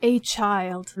A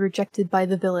child rejected by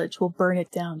the village will burn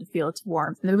it down to feel its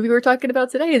warmth. And the movie we're talking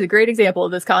about today is a great example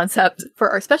of this concept.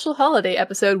 For our special holiday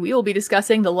episode, we will be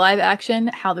discussing the live action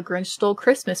How the Grinch Stole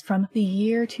Christmas from the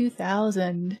year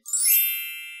 2000.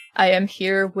 I am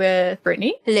here with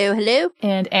Brittany. Hello, hello.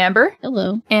 And Amber.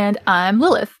 Hello. And I'm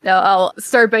Lilith. Now, I'll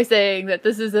start by saying that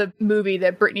this is a movie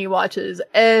that Brittany watches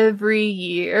every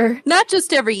year. Not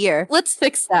just every year. Let's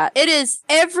fix that. It is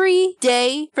every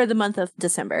day for the month of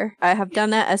December. I have done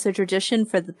that as a tradition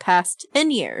for the past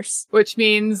 10 years. Which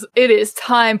means it is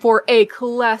time for a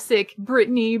classic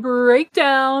Brittany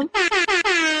breakdown.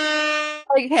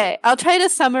 Okay, I'll try to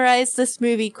summarize this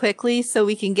movie quickly so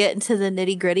we can get into the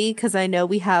nitty-gritty, because I know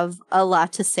we have a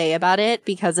lot to say about it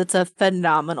because it's a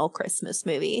phenomenal Christmas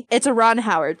movie. It's a Ron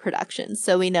Howard production,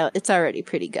 so we know it's already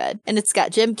pretty good. And it's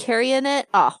got Jim Carrey in it.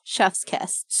 Oh, chef's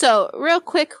kiss. So, real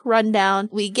quick rundown.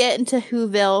 We get into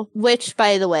Whoville, which,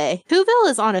 by the way, Whoville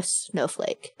is on a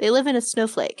snowflake. They live in a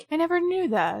snowflake. I never knew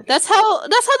that. That's how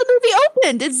the movie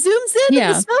opened. It zooms in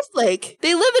the snowflake.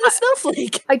 They live in a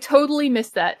snowflake. I totally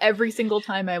missed that every single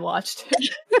time I watched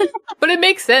it. But it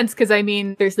makes sense because I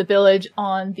mean there's the village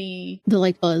on the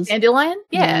like buzz dandelion.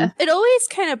 Yeah. It always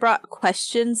kind of brought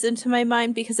questions into my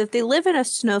mind because if they live in a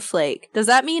snowflake, does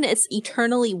that mean it's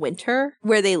eternally winter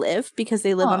where they live because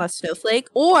they live on a snowflake?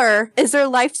 Or is their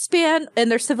lifespan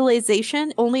and their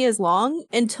civilization only as long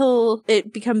until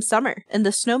it becomes summer and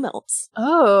the snow melts?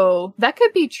 Oh, that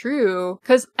could be true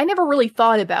because I never really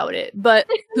thought about it. But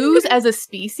who's as a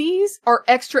species are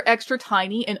extra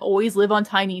tiny and always live on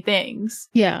tiny things.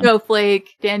 Yeah.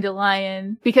 Snowflake,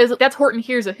 dandelion, because that's Horton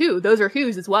Hears a Who. Those are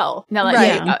Who's as well. Now that I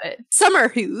think about it. Summer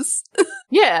Who's.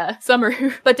 Yeah, summer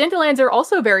Who. But dandelions are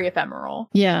also very ephemeral.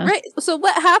 Yeah. Right. So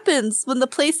what happens when the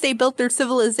place they built their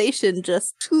civilization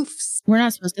just poofs? We're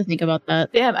not supposed to think about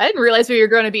that. Damn, I didn't realize we were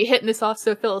going to be hitting this off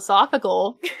so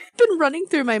philosophical. It's been running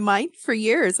through my mind for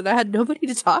years and I had nobody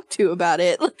to talk to about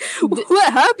it. Like,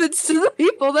 what happens to the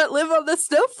people that live on the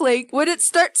snowflake when it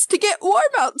starts to get warm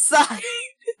outside?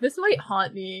 This might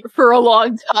haunt me for a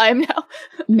long time now.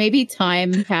 Maybe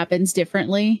time happens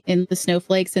differently in the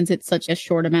snowflake since it's such a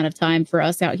short amount of time for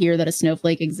us out here that a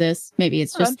snowflake exists. Maybe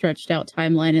it's just stretched out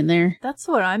timeline in there. That's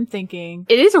what I'm thinking.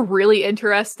 It is a really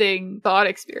interesting thought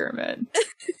experiment.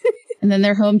 And then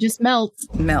their home just melts.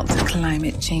 Melt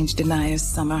climate change deniers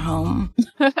summer home.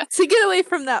 To get away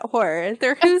from that horror,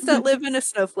 they're Who's that live in a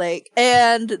snowflake.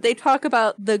 And they talk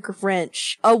about the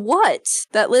Grinch, a what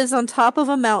that lives on top of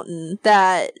a mountain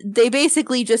that they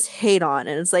basically just hate on.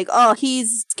 And it's like, oh,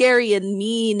 he's scary and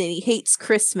mean and he hates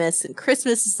Christmas and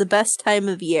Christmas is the best time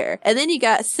of year. And then you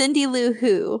got Cindy Lou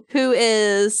Who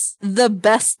is the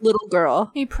best little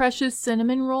girl. A precious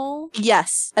cinnamon roll?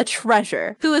 Yes, a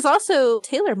treasure. Who is also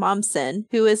Taylor Momsen,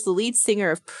 who is the lead singer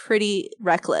of Pretty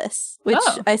Reckless, which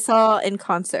I saw in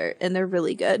concert, and they're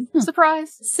really good.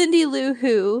 Surprise! Cindy Lou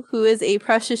Who is a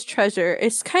precious treasure,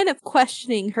 is kind of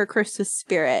questioning her Christmas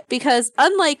spirit, because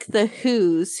unlike the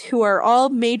Who's, who are all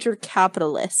major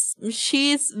capitalists,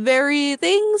 she's very,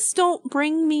 things don't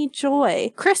bring me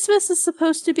joy. Christmas is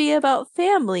supposed to be about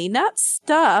family, not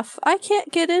stuff. I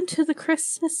can't get into the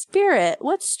Christmas spirit.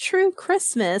 What's true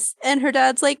Christmas? And her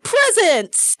dad's like,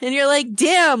 presents! And you're like,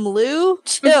 damn, Lou,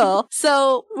 chill.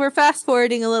 So we're fast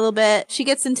forwarding a little bit. She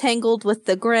gets entangled with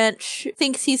the Grinch,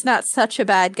 thinks he's not such a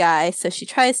bad guy, so she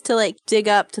tries to like dig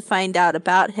up to find out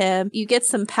about him. You get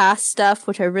some past stuff,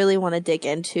 which I really want to dig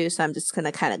into, so I'm just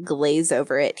gonna kind of glaze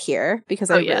over it here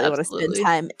because I really want to spend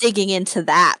time digging into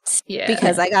that. Yeah.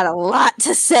 Because I got a lot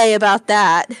to say about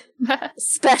that.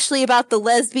 Especially about the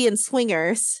lesbian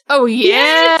swingers. Oh, yeah!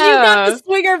 Yes, you got the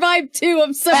swinger vibe too.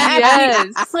 I'm so happy. Yes.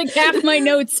 It's like half my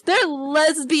notes. They're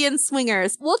lesbian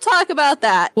swingers. We'll talk about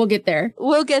that. We'll get there.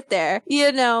 We'll get there.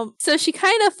 You know, so she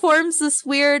kind of forms this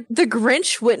weird, the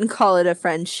Grinch wouldn't call it a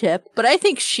friendship, but I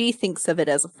think she thinks of it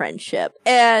as a friendship.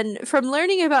 And from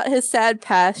learning about his sad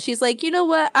past, she's like, you know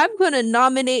what? I'm going to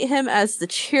nominate him as the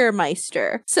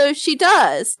cheermeister. So she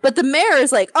does. But the mayor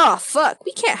is like, oh, fuck,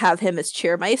 we can't have him as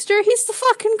cheermeister. He's the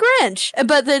fucking Grinch.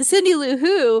 But then Cindy Lou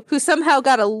who somehow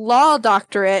got a law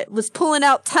doctorate, was pulling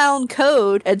out town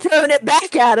code and throwing it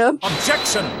back at him.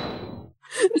 Objection!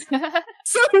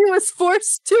 So he was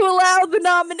forced to allow the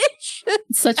nomination.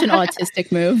 Such an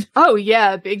autistic move. Oh,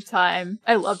 yeah, big time.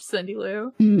 I loved Cindy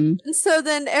Lou. Mm. And so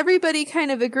then everybody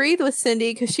kind of agreed with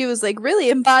Cindy because she was like really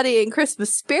embodying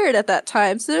Christmas spirit at that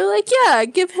time. So they're like, yeah,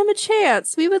 give him a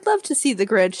chance. We would love to see the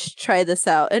Grinch try this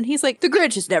out. And he's like, the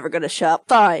Grinch is never going to show up.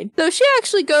 Fine. So she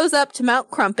actually goes up to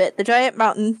Mount Crumpet, the giant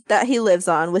mountain that he lives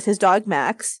on with his dog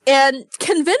Max, and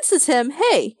convinces him,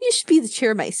 hey, you should be the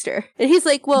cheermeister. And he's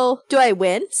like, well, do I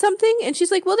win something? And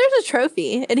she's like, well, there's a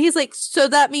trophy. And he's like, so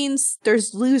that means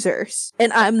there's losers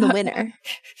and I'm the winner.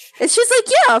 And she's like,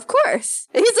 yeah, of course.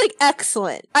 And he's like,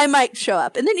 excellent. I might show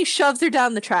up. And then he shoves her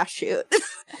down the trash chute.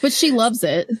 But she loves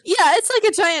it. Yeah, it's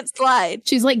like a giant slide.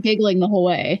 She's like giggling the whole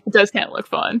way. It does kind of look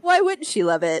fun. Why wouldn't she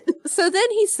love it? So then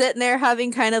he's sitting there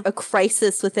having kind of a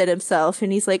crisis within himself.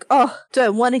 And he's like, oh, do I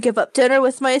want to give up dinner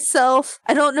with myself?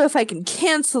 I don't know if I can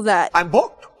cancel that. I'm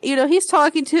booked. You know, he's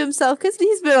talking to himself because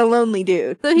he's been a lonely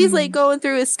dude. So he's like going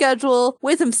through his schedule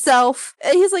with himself.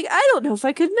 And he's like, I don't know if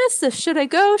I could miss this. Should I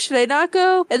go? Should I not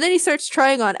go? And then he starts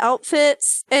trying on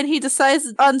outfits and he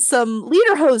decides on some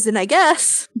lederhosen, I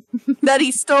guess, that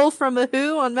he stole from a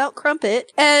Who on Mount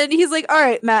Crumpet. And he's like, all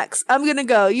right, Max, I'm going to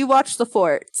go. You watch the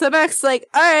fort. So Max is like,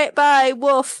 all right, bye,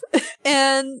 wolf.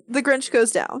 And the Grinch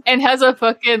goes down. And has a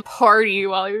fucking party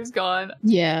while he was gone.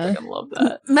 Yeah. I love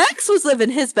that. Max was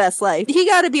living his best life. He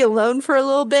got to be alone for a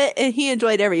little bit and he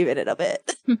enjoyed every minute of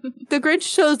it. The Grinch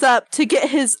shows up to get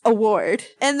his award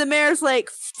and the mayor's like,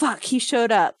 fuck, he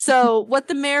showed up. So what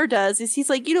the mayor does is he's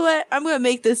like, you know what? I'm going to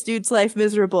make this dude's life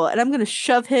miserable and I'm going to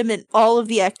shove him in all of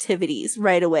the activities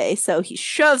right away. So he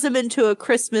shoves him into a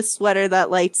Christmas sweater that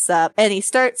lights up and he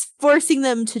starts forcing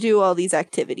them to do all these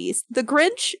activities. The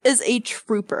Grinch is a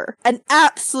trooper, an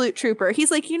absolute trooper.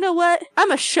 He's like, you know what? I'm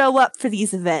going to show up for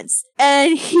these events.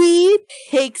 And he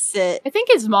takes it. I think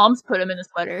his mom's put him in a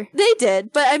sweater. They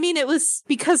did, but I mean, it was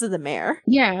because of the mayor.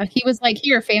 Yeah, he was like,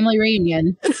 here, family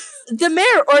reunion. The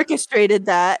mayor orchestrated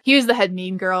that. He was the head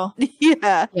mean girl.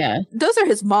 Yeah. Yeah. Those are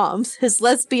his moms, his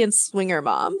lesbian swinger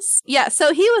moms. Yeah,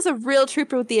 so he was a real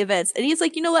trooper with the events. And he's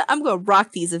like, you know what? I'm going to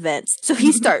rock these events. So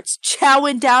he starts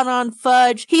chowing down on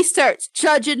fudge. He starts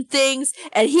judging things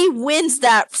and he wins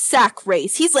that sack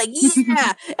race. He's like,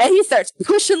 yeah. And he starts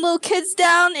pushing little kids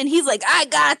down and he's like, I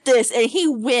got this. And he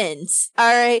wins.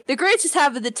 All right. The Grinch is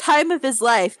having the time of his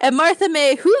life. And Martha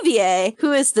May Whovier,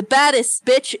 who is the baddest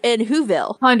bitch in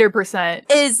Whoville, 100%.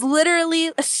 is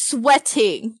literally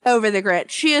sweating over the Grinch.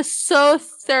 She is so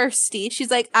thirsty.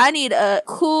 She's like, I need a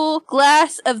cool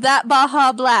glass of that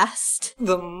Baja Blast.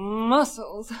 The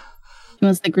muscles. He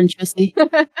wants the Grinch pussy.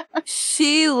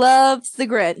 She loves the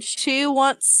Grinch. She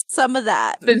wants some of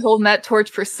that. Been holding that torch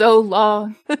for so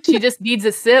long. She just needs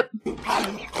a sip.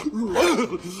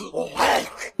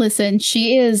 Listen,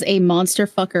 she is a monster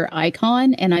fucker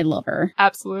icon, and I love her.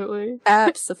 Absolutely.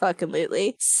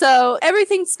 Absolutely. So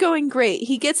everything's going great.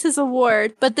 He gets his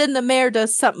award, but then the mayor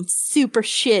does something super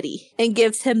shitty and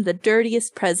gives him the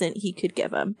dirtiest present he could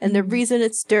give him. And the reason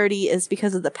it's dirty is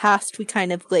because of the past we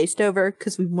kind of glazed over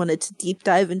because we wanted to deep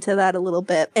dive into that a little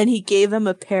bit. And he gave him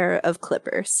a pair of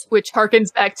clippers. Which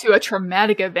harkens back to a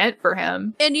traumatic event for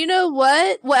him. And you know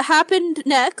what? What happened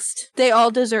next? They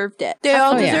all deserved it. They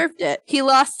all deserved it. He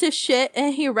lost his shit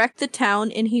and he wrecked the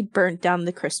town and he burnt down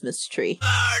the Christmas tree. Burn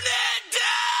it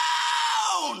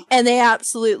down! And they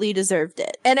absolutely deserved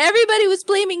it. And everybody was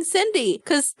blaming Cindy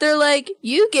because they're like,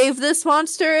 you gave this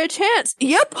monster a chance.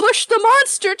 You pushed the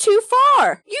monster too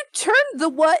far. You turned the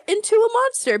what into a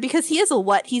monster because he is a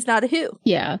what, he's not a who.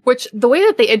 Yeah. Which, the way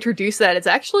that they introduce that, it's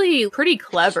actually pretty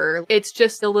clever. It's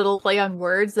just a little play on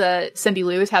words that Cindy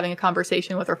Lou is having a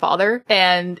conversation with her father,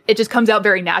 and it just comes out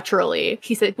very naturally.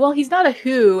 He said, well, he's not a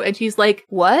who, and she's like,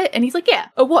 what? And he's like, yeah,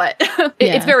 a what?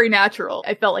 It's very natural.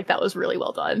 I felt like that was really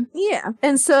well done. Yeah.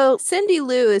 And so Cindy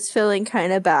Lou is feeling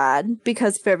kind of bad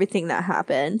because of everything that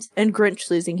happened and Grinch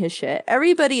losing his shit.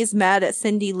 Everybody is mad at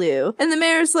Cindy Lou. And the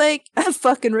mayor's like, I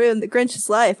fucking ruined the Grinch's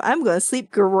life. I'm going to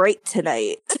sleep great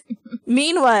tonight.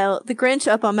 Meanwhile, the Grinch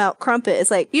up on Mount Crumpet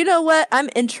is like, you know what? I'm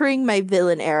entering my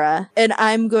villain era and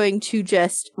I'm going to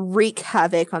just wreak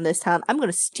havoc on this town. I'm going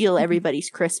to steal everybody's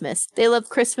Christmas. They love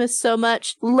Christmas so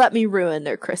much. Let me ruin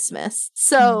their Christmas.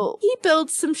 So he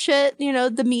builds some shit. You know,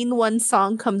 the Mean One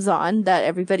song comes on that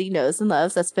everybody knows and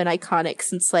loves. That's been iconic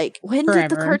since like, when did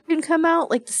the cartoon come out?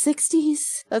 Like the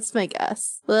 60s? That's my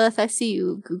guess. Well, if I see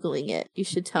you Googling it, you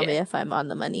should tell me if I'm on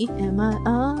the money. Am I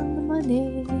on the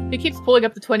money? He keeps pulling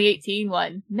up the 2018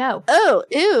 one. No. Oh,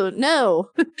 ew,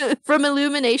 no. From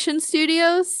Illumination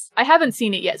Studios? I haven't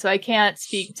seen it yet, so I can't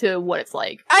speak to what it's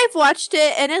like. I've watched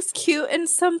it, and it's cute in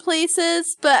some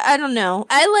places, but I don't know.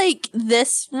 I like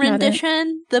this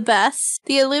rendition the best.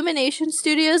 The Illumination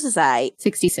Studios is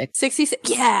 66. 66.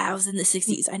 Yeah, I was in the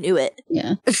 60s. I knew it.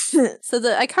 Yeah. So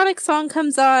the iconic song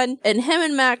comes on, and him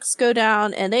and Max go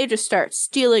down, and they just start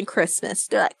stealing Christmas.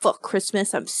 They're like, fuck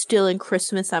Christmas. I'm stealing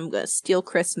Christmas. I'm gonna steal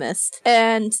Christmas. Christmas.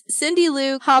 And Cindy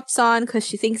Lou hops on because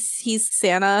she thinks he's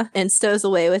Santa and stows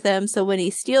away with him. So when he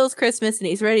steals Christmas and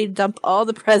he's ready to dump all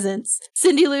the presents,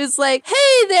 Cindy Lou's like,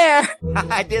 hey there!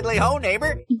 Diddly ho,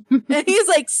 neighbor. And he's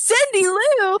like, Cindy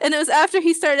Lou! And it was after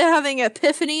he started having an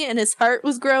epiphany and his heart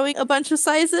was growing a bunch of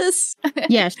sizes.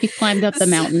 Yeah, she climbed up the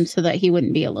mountain so that he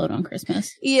wouldn't be alone on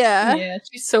Christmas. Yeah. Yeah,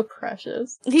 she's so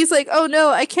precious. He's like, oh no,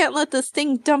 I can't let this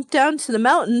thing dump down to the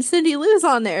mountain. Cindy Lou's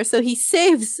on there. So he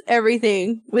saves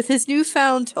everything with his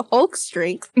newfound Hulk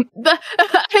strength.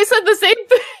 I said the same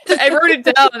thing. I wrote it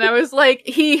down and I was like,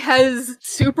 he has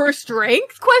super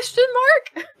strength? ?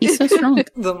 He's so strong.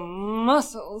 The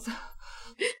muscles.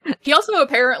 He also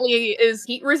apparently is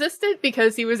heat resistant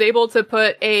because he was able to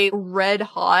put a red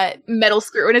hot metal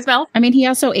screw in his mouth. I mean, he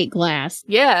also ate glass.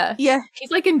 Yeah. Yeah. He's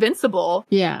like invincible.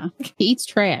 Yeah. He eats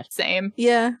trash. Same.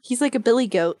 Yeah. He's like a billy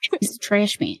goat. He's a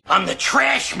trash man. I'm the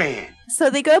trash man. So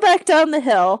they go back down the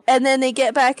hill, and then they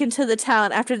get back into the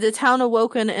town after the town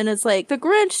awoken, and it's like, the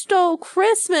Grinch stole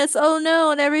Christmas! Oh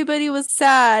no! And everybody was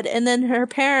sad. And then her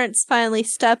parents finally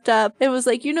stepped up and was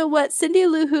like, you know what? Cindy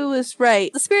Lou Who was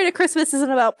right. The spirit of Christmas isn't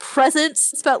about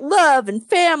presents. It's about love and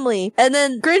family. And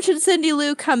then Grinch and Cindy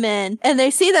Lou come in, and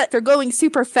they see that they're going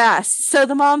super fast. So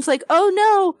the mom's like, oh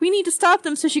no! We need to stop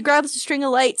them. So she grabs a string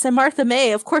of lights, and Martha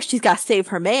May, of course, she's got to save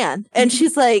her man. And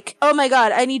she's like, oh my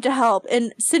god, I need to help.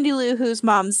 And Cindy Lou Who's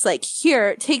mom's like,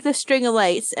 here, take the string of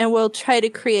lights and we'll try to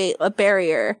create a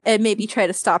barrier and maybe try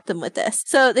to stop them with this.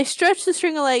 So they stretch the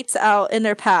string of lights out in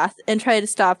their path and try to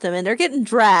stop them, and they're getting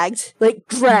dragged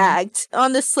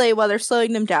on the sleigh while they're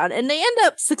slowing them down. And they end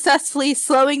up successfully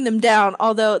slowing them down,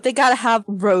 although they gotta have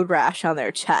road rash on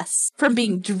their chests from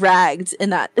being dragged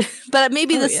in that. But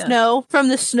maybe snow from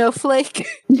the snowflake,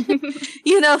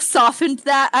 softened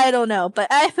that. I don't know. But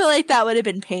I feel like that would have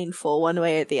been painful one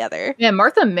way or the other. Yeah,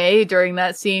 Martha May during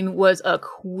that scene was a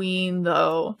queen,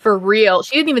 though. For real.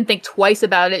 She didn't even think twice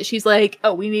about it. She's like,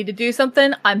 oh, we need to do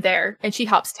something? I'm there. And she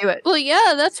hops to it. Well,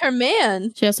 yeah, that's her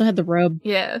man. She also had the robe.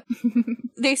 Yeah.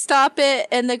 They stop it,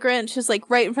 and the Grinch is like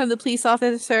right in front of the police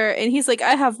officer, and he's like,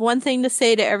 I have one thing to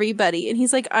say to everybody. And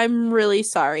he's like, I'm really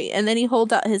sorry. And then he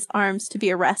holds out his arms to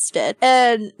be arrested.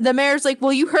 And the mayor's like,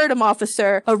 well, you heard him,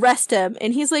 officer. Arrest him.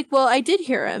 And he's like, well, I did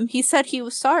hear him. He said he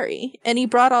was sorry. And he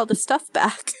brought all the stuff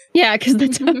back. Yeah, because the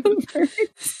tone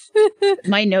works.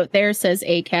 My note there says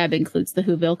ACAB includes the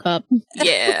Whoville Cup.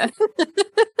 Yeah.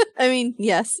 I mean,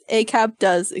 yes, ACAB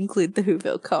does include the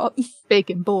Whoville Cup.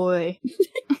 Bacon boy.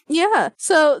 Yeah.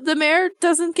 So the mayor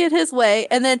doesn't get his way,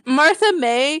 and then Martha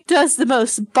May does the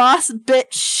most boss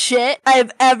bitch shit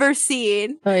I've ever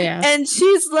seen. Oh, yeah. And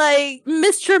she's like,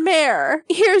 Mr. Mayor,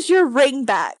 here's your ring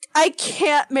back. I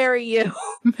can't marry you.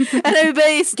 And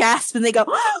everybody's gasping. They go,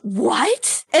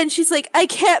 what? And she's like, I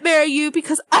can't marry you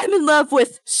because I'm in love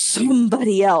with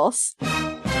somebody else.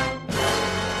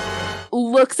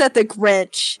 Looks at the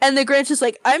Grinch, and the Grinch is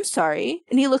like, I'm sorry.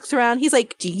 And he looks around. He's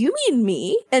like, do you mean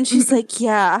me? And she's like,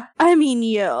 yeah, I mean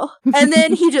you. And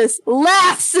then he just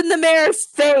laughs in the mayor's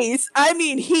face. I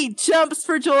mean, he jumps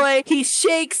for joy. He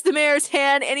shakes the mayor's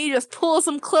hand, and he just pulls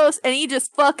him close, and he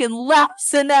just fucking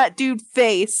laughs in that dude's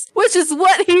face, which is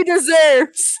what he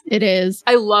deserves. It is.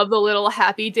 I love the little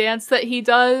happy dance that he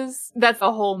does. That's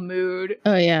the whole mood.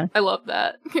 Oh, yeah. I love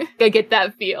that. I get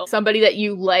that feel. Somebody that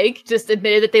you like just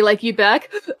admitted that they like you back.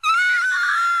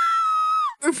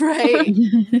 Right.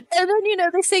 And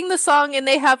then, they sing the song and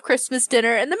they have Christmas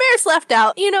dinner, and the mayor's left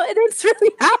out, and it's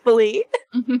really happily.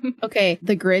 Okay,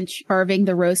 the Grinch carving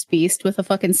the roast beast with a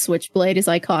fucking switchblade is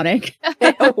iconic.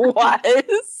 It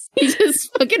was. He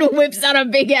just fucking whips out a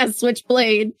big ass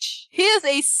switchblade. He is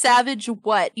a savage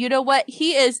what? You know what?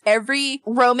 He is every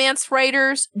romance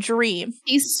writer's dream.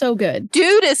 He's so good.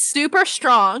 Dude is super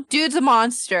strong. Dude's a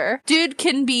monster. Dude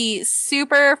can be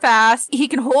super fast. He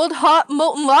can hold hot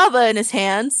molten lava in his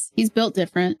hands. He's built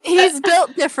different. He's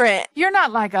built different. You're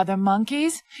not like other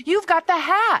monkeys. You've got the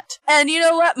hat. And you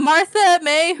know what? Martha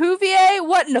May Whovier,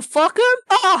 what in the fuck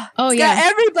him? Oh, yeah. Got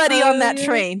everybody on that yeah.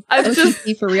 train. I'm just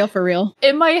for real.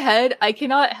 in my head, I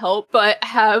cannot help but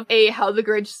have a How the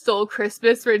Grinch Stole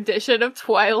Christmas rendition of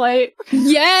Twilight.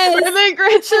 Yes! Where the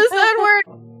Grinch is that word.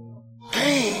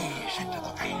 Gaze into the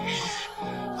face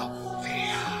of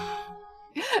fear.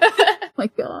 Oh my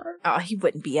god. Oh, he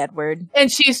wouldn't be Edward.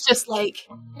 And she's just like,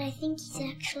 I think he's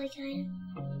actually kind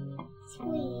of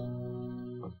sweet.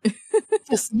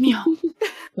 just meow.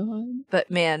 God. But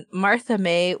man, Martha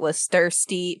May was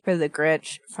thirsty for the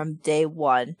Grinch from day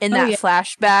one. In Oh, that yeah.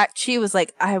 flashback, she was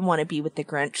like, I want to be with the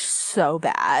Grinch so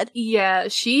bad. Yeah,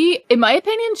 in my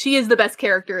opinion, she is the best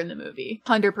character in the movie.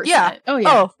 100%. Yeah. Oh,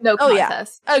 yeah. No Oh, yeah.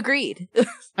 contest. Agreed.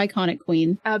 Iconic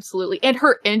queen. Absolutely. And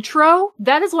her intro,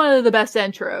 that is one of the best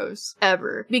intros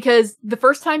ever. Because the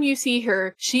first time you see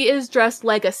her, she is dressed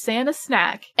like a Santa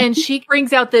snack. And she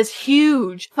brings out this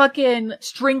huge fucking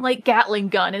string-like Gatling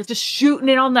gun and is just shooting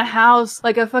it on the house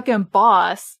like a fucking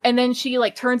boss. And then she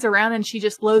like turns around and she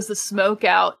just blows the smoke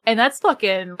out. And that's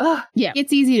fucking, ugh. Yeah,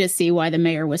 it's easy to see why the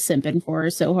mayor was simping for her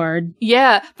so hard.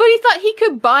 Yeah, but he thought he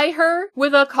could buy her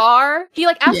with a car. He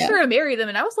like asked Yeah. her to marry them.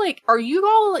 And I was like, are you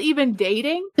all even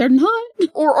dating? They're not.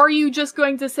 Or are you just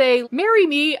going to say, marry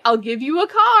me, I'll give you a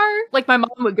car? Like my mom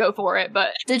would go for it,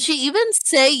 but Did she even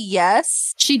say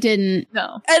yes? She didn't.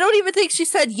 no. I don't even think she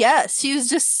said yes. She was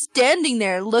just standing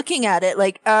there looking at it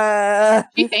like,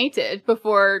 She fainted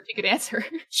before she could answer.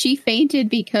 She fainted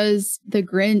because the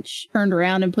Grinch turned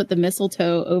around and put the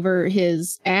mistletoe over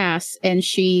his ass, and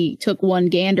she took one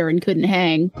gander and couldn't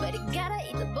hang.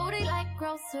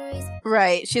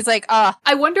 Right. She's like, ah.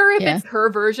 I wonder if Yeah. it's her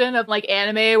version of like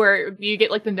anime where you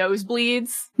get like the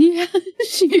nosebleeds. Yeah,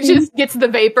 She just gets the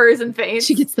vapors and faints.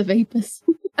 she gets the vapors.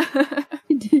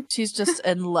 She's just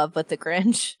in love with the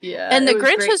Grinch. Yeah. And the it was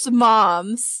great. Grinch's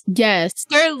moms, Yes.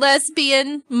 they're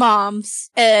lesbian moms,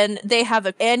 and they have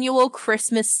an annual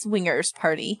Christmas swingers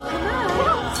party.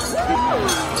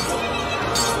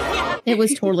 It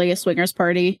was totally a swingers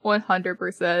party.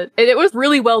 100%. And it was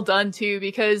really well done too,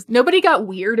 because nobody got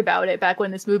weird about it back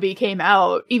when this movie came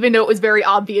out, even though it was very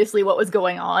obviously what was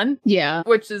going on, Yeah.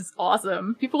 which is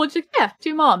awesome. People were just, yeah,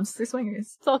 two moms, they're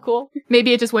swingers. It's all cool.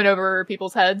 Maybe it just went over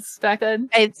people's heads back then.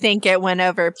 I think it went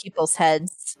over people's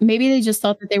heads. Maybe they just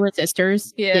thought that they were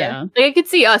sisters. Yeah. Like I could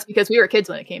see us because we were kids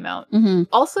when it came out. Mm-hmm.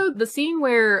 Also, the scene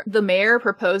where the mayor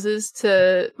proposes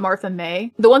to Martha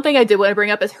May, the one thing I did want to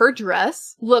bring up is her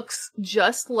dress looks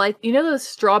just like, you know, those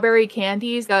strawberry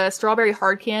candies, strawberry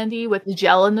hard candy with the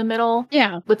gel in the middle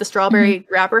Yeah. with the strawberry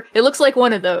wrapper. It looks like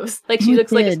one of those. Like she Oh,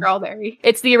 looks like a good. strawberry.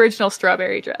 It's the original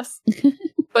strawberry dress.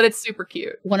 But it's super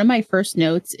cute. One of my first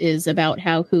notes is about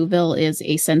how Whoville is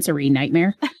a sensory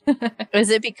nightmare Is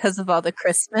it because of all the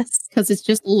Christmas? because it's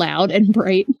just loud and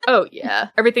bright. Oh yeah.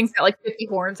 Everything's got like 50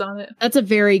 horns on it. That's a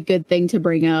very good thing to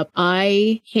bring up.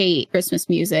 I hate Christmas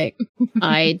music.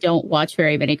 I don't watch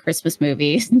very many Christmas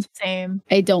movies. Same.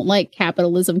 I don't like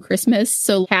capitalism Christmas.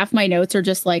 So half my notes are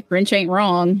just like, Grinch ain't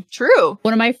wrong. True.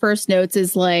 One of my first notes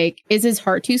is like, is his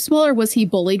heart too small or was he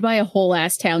bullied by a whole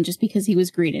ass town just because he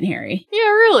was green and hairy? Yeah,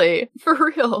 really. For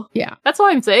real. Yeah. That's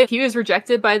why I'm saying he was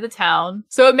rejected by the town.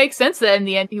 So it makes sense that in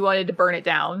the end he wanted to burn it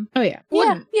down. Oh, yeah.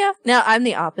 Wouldn't. Yeah. Now, I'm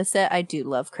the opposite. I do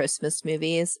love Christmas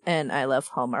movies and I love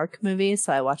Hallmark movies.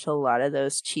 So I watch a lot of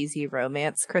those cheesy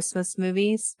romance Christmas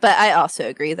movies. But I also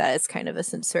agree that it's kind of a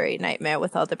sensory nightmare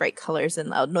with all the bright colors and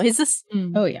loud noises.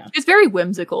 Oh, yeah. It's very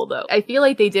whimsical, though. I feel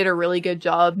like they did a really good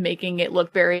job making it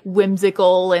look very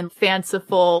whimsical and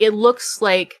fanciful. It looks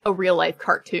like a real life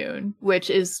cartoon, which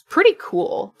is pretty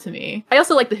cool to me. I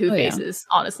also like the Who Oh, yeah. faces,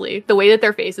 honestly. The way that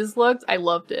their faces looked, I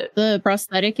loved it. The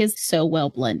prosthetic is so well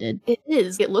blended. It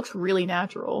is. It looks really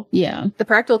natural. Yeah. The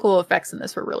practical effects in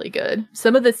this were really good.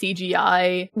 Some of the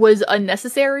CGI was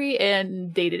unnecessary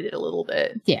and dated it a little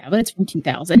bit. Yeah, but it's from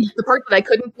 2000. The part that I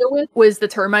couldn't deal with was the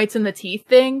termites in the teeth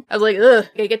thing. I was like, ugh,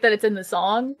 I get that it's in the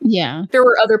song. Yeah. There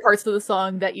were other parts of the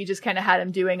song that you just kind of had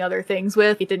him doing other things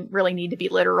with. It didn't really need to be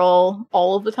literal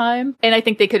all of the time. And I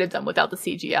think they could have done without the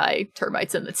CGI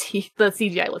termites in the teeth. The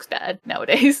CGI looks bad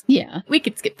nowadays. Yeah. We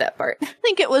could skip that part. I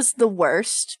think it was the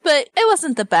worst, but it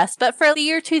wasn't the best. But for the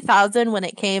year 2000 when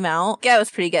it came out, yeah, it was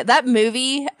pretty good. That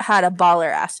movie had a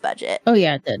baller ass budget. Oh,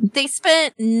 yeah, it did. They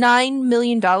spent $9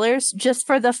 million just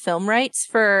for the film rights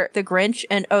for The Grinch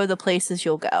and Oh, the Places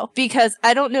You'll Go. Because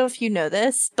I don't know if you know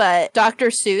this, but Dr.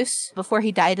 Seuss, before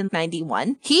he died in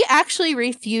 91, he actually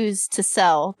refused to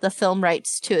sell the film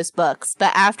rights to his books.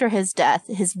 But after his death,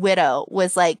 his widow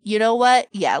was like, you know what?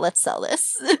 Yeah, let's sell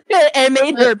this. And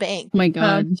made her bank. Oh, my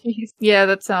God. Jeez. Yeah,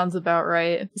 that sounds about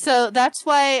right. So that's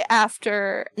why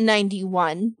after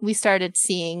 91, we started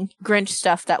seeing Grinch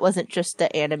stuff that wasn't just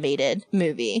the animated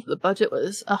movie. The budget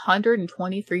was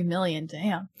 $123 million.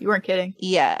 Damn, you weren't kidding.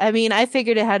 Yeah, I mean, I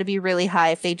figured it had to be really high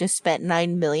if they just spent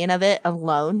 $9 million of it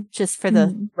alone just for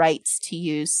the rights to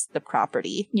use the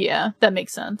property. Yeah, that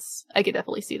makes sense. I could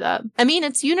definitely see that. I mean,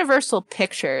 it's Universal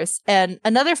Pictures. And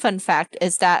another fun fact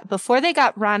is that before before they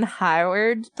got Ron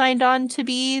Howard signed on to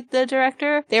be the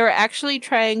director, they were actually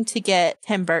trying to get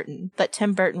Tim Burton, but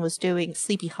Tim Burton was doing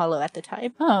Sleepy Hollow at the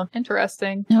time. Oh,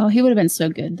 interesting. No, he would have been so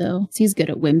good, though. He's good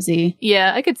at whimsy.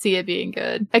 Yeah, I could see it being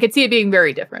good. I could see it being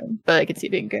very different, but I could see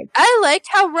it being good. I liked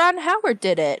how Ron Howard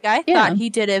did it. I Yeah. thought he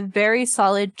did a very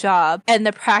solid job, and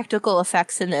the practical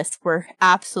effects in this were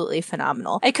absolutely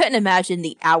phenomenal. I couldn't imagine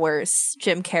the hours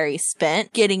Jim Carrey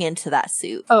spent getting into that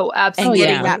suit Oh, and absolutely.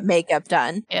 getting that makeup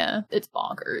done. Yeah, it's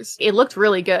bonkers. It looked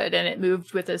really good and it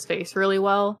moved with his face really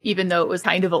well, even though it was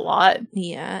kind of a lot.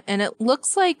 Yeah, and it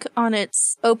looks like on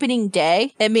its opening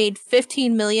day, it made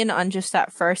 $15 million on just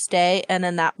that first day, and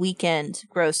then that weekend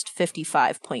grossed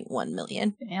 $55.1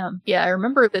 million. Damn. Yeah, I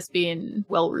remember this being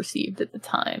well received at the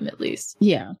time, at least.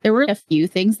 Yeah. There were a few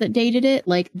things that dated it,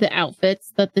 like the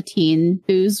outfits that the teen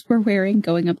Who's were wearing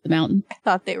going up the mountain. I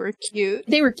thought they were cute.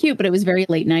 They were cute, but it was very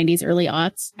late 90s, early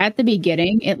aughts. At the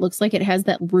beginning, it looks like it has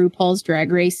that RuPaul's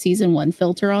Drag Race season 1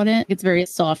 filter on it. It's very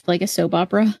soft, like a soap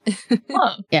opera.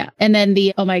 Huh. Yeah. And then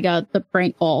oh my God, the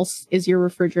prank calls is your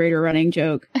refrigerator running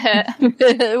joke.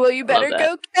 Well, you better Love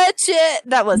go catch it.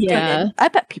 That was Yeah. good. I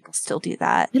bet people still do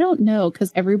that. I don't know,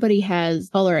 because everybody has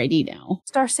caller ID now.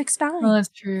 Star 69. Well, that's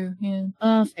true.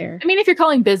 Yeah. Fair. I mean, if you're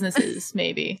calling businesses,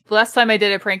 maybe. The last time I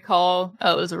did a prank call,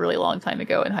 it was a really long time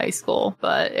ago in high school,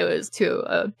 but it was to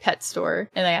a pet store,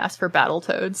 and I asked for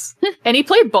Battletoads. And he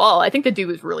played ball. I think the dude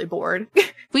was really bored.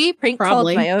 We prank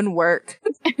Probably. called my own work.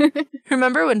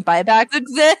 Remember when buybacks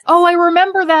exist? Oh, I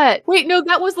remember that. Wait, no,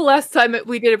 that was the last time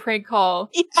we did a prank call.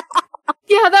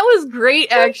 Yeah, that was great,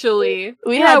 actually.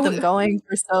 We Yeah, had them going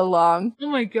for so long. Oh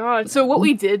my god. So what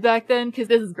we did back then, because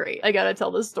this is great, I gotta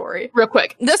tell this story real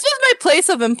quick. This was my place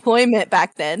of employment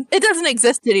back then. It doesn't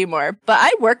exist anymore, but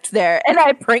I worked there and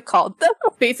I prank called them.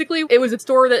 Basically, it was a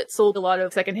store that sold a lot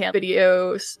of secondhand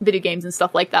video games and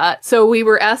stuff like that. So we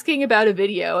were asking about a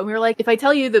video, and we were like, if I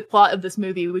tell you the plot of this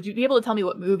movie, would you be able to tell me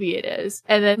what movie it is?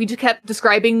 And then we just kept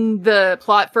describing the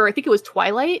plot for, I think it was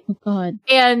Twilight. Oh God.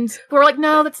 And we were like,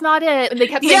 no, that's not it. And they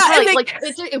kept saying Yeah, and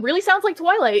Twilight. It really sounds like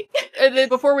Twilight. And then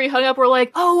before we hung up, we're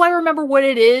like, oh, I remember what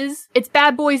it is. It's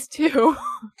Bad Boys 2.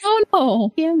 Oh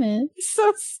no. Damn it.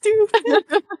 So stupid.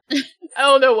 I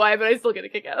don't know why, but I still get a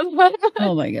kick out of it.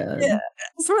 Oh my God. Yeah.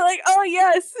 So we're like, oh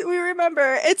yes, we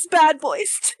remember. It's Bad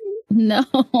Boys. No.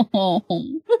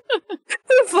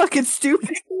 Fucking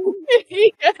stupid.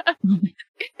 Yeah.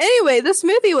 Anyway, this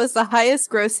movie was the highest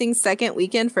grossing second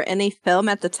weekend for any film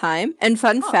at the time. And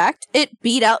fun fact, it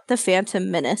beat out The Phantom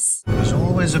Menace. There's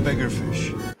always a bigger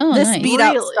fish. Oh, This nice. beat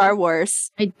out Really? Star Wars.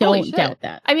 I Holy don't shit. doubt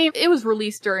that. I mean, it was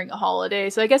released during a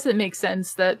holiday, so I guess it makes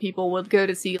sense that people would go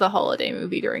to see the holiday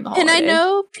movie during the holiday. And I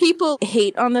know people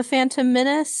hate on The Phantom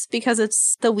Menace because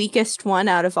it's the weakest one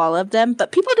out of all of them,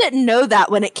 but people didn't know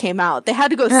that when it came out. They had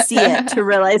to go see it to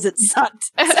realize it sucked.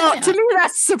 So to me,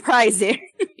 that's surprising.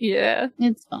 Yeah,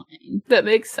 It's fine. that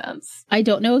makes sense. I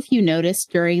don't know if you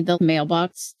noticed during the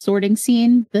mailbox sorting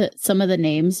scene that some of the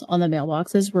names on the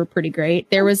mailboxes were pretty great.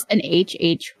 There was an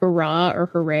HH hurrah or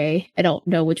hooray. I don't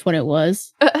know which one it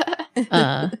was.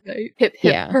 Hip, hip,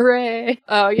 Yeah. hooray.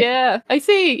 Oh, yeah. I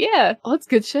see. Yeah. Oh, that's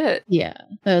good shit. Yeah,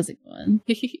 that was a good one.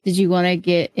 Did you want to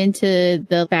get into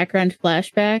the background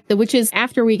flashback? Which is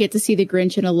after we get to see the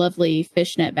Grinch in a lovely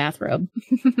fishnet bathrobe.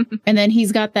 And then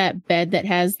he's got that bed that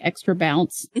has extra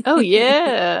bounce Oh,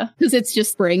 yeah. because it's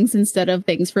just springs instead of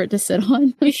things for it to sit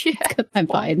on. Yeah. I'm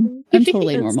fine. I'm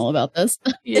totally Yes. normal about this.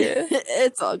 Yeah.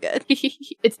 It's all good.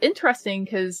 It's interesting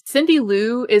because Cindy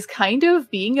Lou is kind of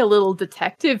being a little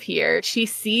detective here. She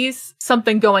sees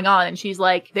something going on and she's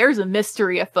like, there's a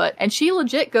mystery afoot. And she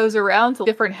legit goes around to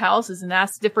different houses and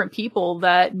asks different people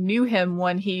that knew him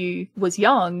when he was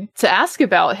young to ask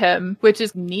about him, which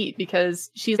is neat because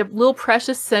she's a little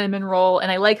precious cinnamon roll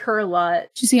and I like her a lot.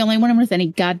 She's the only one with any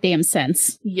goddamn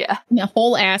sense. Yeah. In a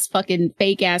whole ass fucking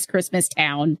fake ass Christmas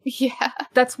town. Yeah.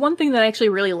 That's one thing that I actually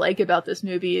really like about this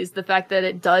movie is the fact that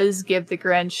it does give the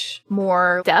Grinch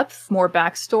more depth, more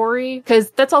backstory,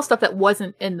 because that's all stuff that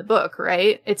wasn't in the book,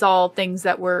 right? It's all things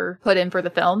that were put in for the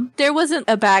film. There wasn't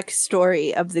a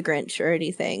backstory of the Grinch or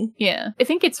anything. Yeah. I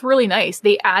think it's really nice.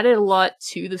 They added a lot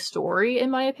to the story, in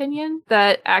my opinion,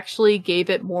 that actually gave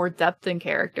it more depth and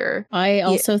character. I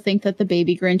also think that the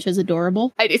baby Grinch is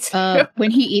adorable. I do too.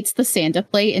 When he eats the Santa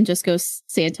plate and just goes,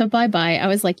 Santa, bye-bye, I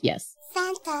was like, yes.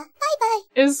 Santa, bye-bye.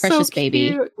 It's precious so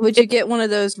baby. cute. Would you get one of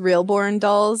those real-born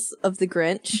dolls of the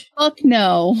Grinch? Fuck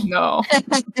no. No.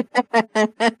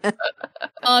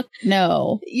 Fuck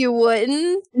no. You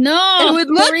wouldn't? No. It would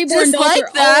look The reborn just dolls like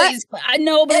are that. always- I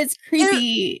know, but it's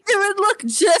creepy. It would look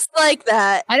just like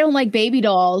that. I don't like baby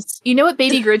dolls. You know what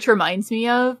Baby Grinch reminds me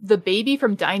of? The baby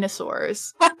from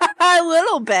Dinosaurs. Yeah, a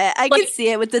little bit. I can see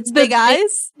it with its big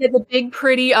eyes. Yeah, the big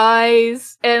pretty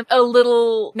eyes and a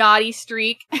little naughty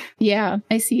streak. Yeah,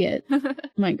 I see it. Oh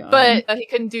my god. But he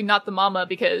couldn't do not the mama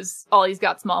because all he's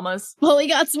got's mamas. Well, he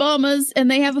got mamas, and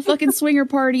they have a fucking swinger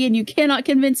party, and you cannot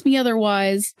convince me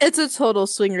otherwise. It's a total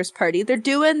swingers party. They're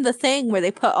doing the thing where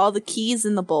they put all the keys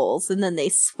in the bowls and then they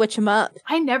switch them up.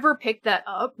 I never picked that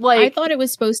up. I thought it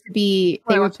was supposed to be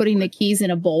they were putting the keys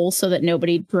in a bowl so that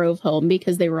nobody drove home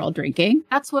because they were all drinking.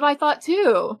 That's what I thought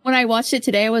too. When I watched it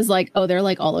today, I was like, oh, they're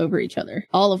like all over each other.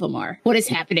 All of them are. What is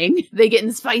happening? They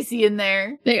getting spicy in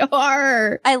there. They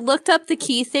are. I looked up the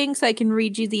key thing so I can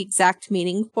read you the exact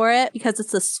meaning for it because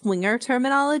it's a swinger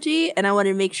terminology and I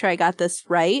wanted to make sure I got this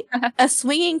right. A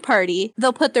swinging party,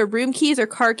 they'll put their room keys or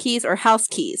car keys or house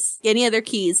keys, any other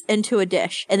keys, into a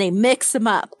dish and they mix them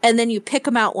up and then you pick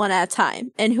them out one at a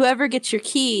time and whoever gets your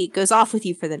key goes off with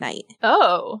you for the night.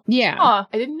 Oh. Yeah. Huh,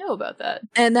 I didn't know about that.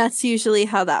 And that's usually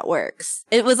how that works.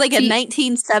 It was like a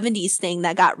 1970s thing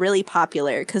that got really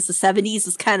popular because the 70s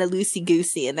was kind of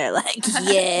loosey-goosey and they're like,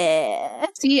 yeah.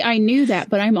 See, I knew that,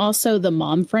 but I'm also the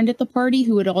mom friend at the party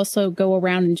who would also go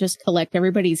around and just collect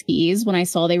everybody's keys when I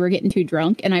saw they were getting too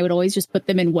drunk, and I would always just put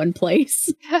them in one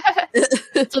place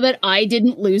so that I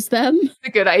didn't lose them. A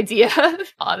good idea,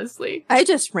 honestly. I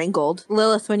just wrangled.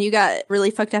 Lilith, when you got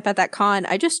really fucked up at that con,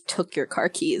 I just took your car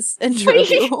keys and drove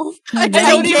you home. I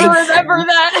don't even remember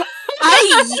that.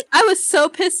 I was so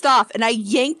pissed off and I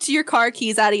yanked your car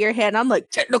keys out of your hand. I'm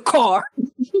like, get in the car.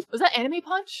 Was that Anime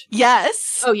Punch?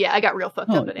 Yes. Oh yeah, I got real fucked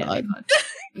up at Anime Punch.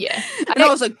 Yeah. And I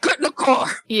was like, get in the car.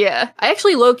 Yeah. I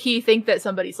actually low-key think that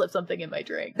somebody slipped something in my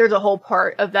drink. There's a whole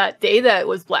part of that day that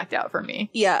was blacked out for me.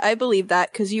 Yeah, I believe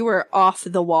that because you were off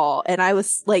the wall and I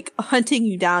was like hunting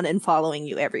you down and following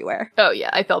you everywhere. Oh yeah,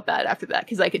 I felt bad after that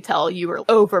because I could tell you were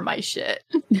over my shit.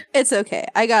 It's okay.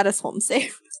 I got us home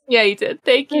safe. Yeah, you did.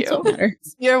 Thank you. That's what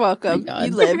matters. You're welcome. Oh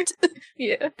You lived.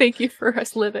 Yeah, thank you for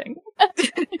us living.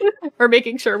 Or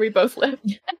making sure we both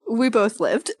lived. We both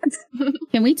lived.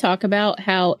 Can we talk about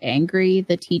how angry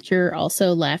the teacher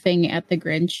also laughing at the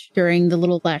Grinch during the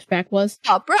little flashback was?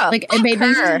 Oh, bro. Like, it made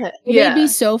me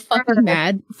so fucking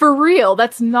mad. For real,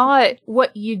 that's not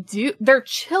what you do. They're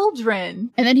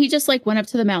children. And then he just like went up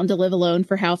to the mountain to live alone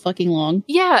for how fucking long?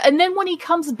 Yeah, and then when he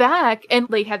comes back and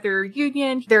they have their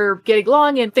reunion, they're getting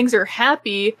along and things are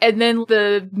happy, and then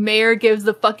the mayor gives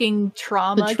the fucking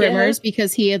trauma The trimmers gift.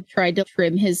 because he had tried to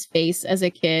trim his face as a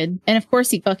kid. And of course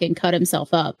he fucking cut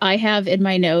himself up. I have in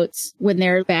my notes when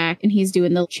they're back and he's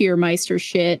doing the Cheermeister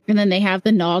shit. And then they have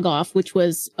the nog off, which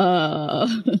was,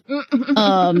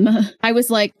 I was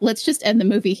like, let's just end the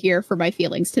movie here for my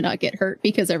feelings to not get hurt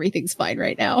because everything's fine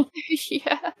right now.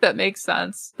 Yeah, that makes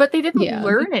sense. But they didn't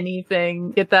learn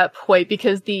anything at that point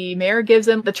because the mayor gives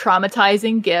him the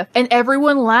traumatizing gift and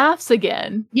everyone laughs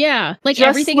again. Yeah, like Just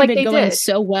everything like had they been going did.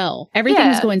 so well. Everything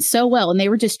was going so well, and they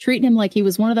were just treating him like he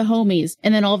was one of the homies.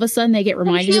 And then all of a sudden, they get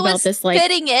reminded about this, like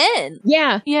fitting in.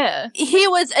 Yeah, Yeah. He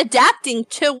was adapting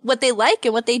to what they like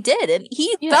and what they did, and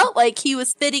he felt like he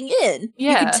was fitting in.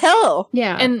 Yeah. You could tell.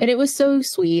 yeah, and it was so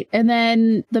sweet. And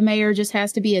then the mayor just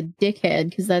has to be a dickhead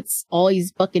because that's all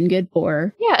he's fucking good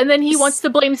for. Yeah, and then he wants to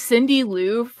blame Cindy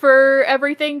Lou for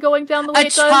everything going down the way A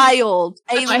it does. child.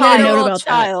 A I had a note literal about that.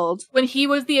 child. When he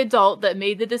was the adult that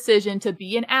made the decision to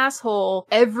be an asshole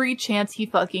every chance he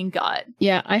fucking got.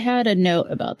 Yeah, I had a note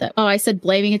about that. Oh, I said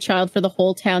blaming a child for the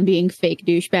whole town being fake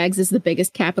douchebags is the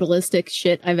biggest capitalistic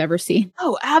shit I've ever seen.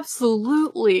 Oh,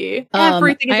 absolutely.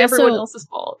 Everything is I also- everyone else's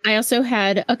fault. I also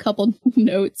had a couple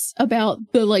notes about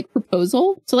the like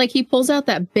proposal. So like he pulls out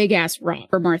that big ass rock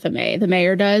for Martha May. The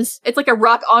mayor does. It's like a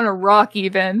rock on a rock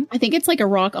even. I think it's like a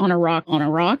rock on a rock on a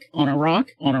rock on a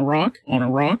rock on a rock on a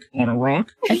rock on a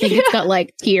rock. I think it's got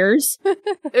like tears.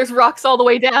 There's rocks all the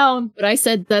way down. But I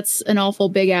said that's an awful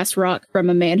big ass rock from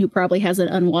a man who probably has an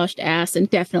unwashed ass and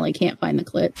definitely can't find the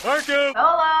clit.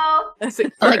 Hello. That's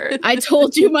it for Like I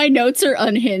told you my notes are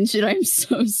unhinged and I'm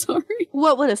so sorry.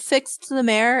 What would have fixed the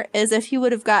mayor is if he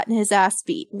would have gotten his ass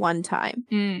beat one time.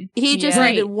 Mm. He just Yeah.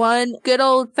 needed one good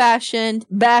old fashioned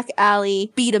back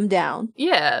alley beat him down.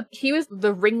 Yeah, he was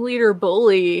the ringleader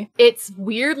bully. It's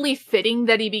weirdly fitting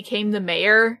that he became the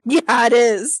mayor. Yeah, it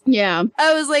is. Yeah.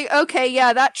 I was like, okay,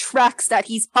 yeah, that tracks that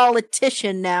he's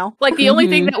politician now. Like, the only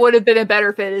thing that would have been a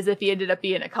better fit is if he ended up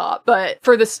being a cop. But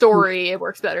for the story, it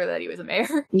works better that he was a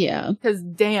mayor. Yeah. Because,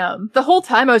 damn. The whole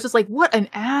time I was just like, what an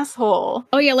asshole.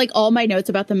 Oh yeah, like all my notes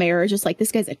about the mayor are just like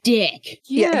this guy's a dick.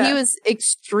 Yeah, he was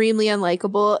extremely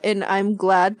unlikable, and I'm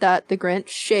glad that the Grinch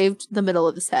shaved the middle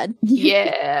of his head.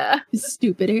 Yeah.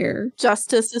 Stupid hair.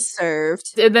 Justice is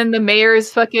served. And then the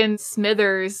mayor's fucking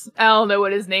Smithers. I don't know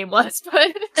what his name was,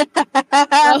 but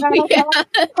Oh, yeah.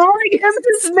 All I guess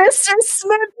is Mr.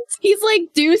 Smith. He's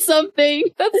like, do something.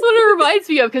 That's what it reminds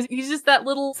me of, because he's just that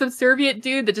little subservient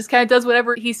dude that just kind of does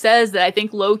whatever he says that I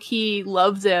think low-key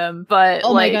loves him, but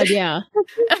Oh like... my god, yeah.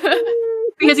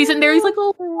 Because he's sitting there, he's like,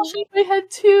 oh, I'll shave my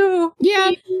head too. Yeah,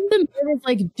 the mayor is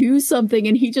like, do something,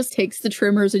 and he just takes the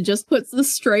trimmers and just puts the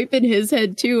stripe in his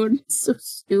head too, and it's so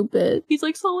stupid. He's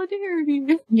like,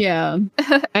 solidarity. Yeah.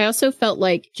 I also felt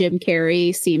like Jim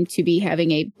Carrey seemed to be having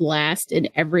a blast in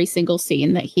every single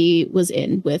scene that he was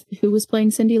in with. Who was playing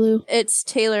Cindy Lou? It's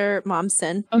Taylor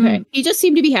Momsen. Okay. He just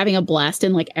seemed to be having a blast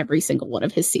in like every single one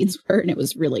of his scenes with her, and it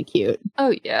was really cute.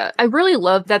 Oh, yeah. I really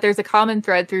love that there's a common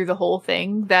thread through the whole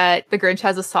thing that the Grinch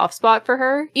has a soft spot for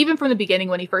her, even from the beginning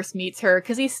when he first meets her,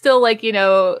 because he's still like, you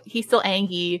know, he's still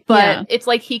angry, but Yeah. it's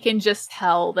like he can just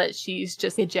tell that she's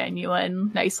just a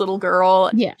genuine, nice little girl.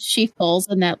 Yeah, she falls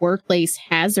in that workplace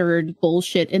hazard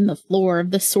bullshit in the floor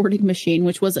of the sorting machine,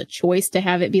 which was a choice to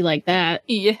have it be like that.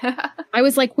 Yeah. I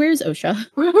was like, where's OSHA?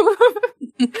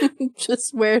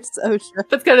 Just where's OSHA?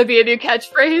 That's gonna be a new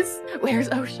catchphrase. Where's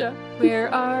OSHA?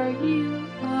 Where are you,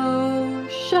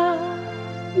 OSHA?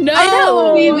 No! I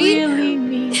know, we really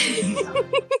mean.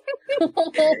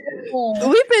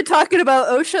 We've been talking about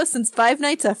OSHA since Five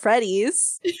Nights at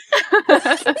Freddy's.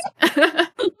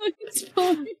 It's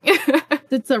fine.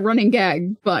 It's a running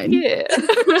gag. Fine. Yeah.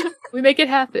 We make it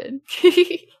happen.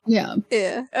 Yeah.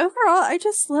 Yeah. Overall, I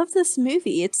just love this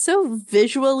movie. It's so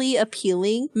visually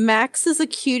appealing. Max is a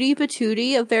cutie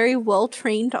patootie, a very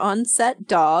well-trained on-set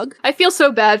dog. I feel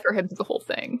so bad for him through the whole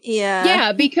thing. Yeah.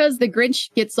 Yeah, because the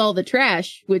Grinch gets all the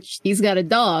trash, which he's got a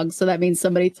dog, so that means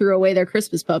somebody threw away their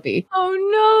Christmas puppy. Oh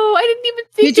no, I didn't even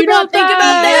think Did you not about think about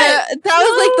that. Yeah, that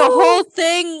was like the whole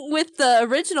thing with the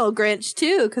original Grinch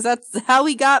too, because that's how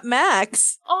we got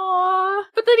Max. Aw,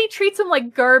 but then he treats him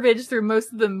like garbage through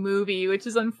most of the movie, which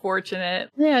is unfortunate.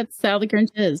 Yeah, it's how the Grinch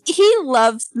is. He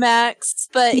loves Max,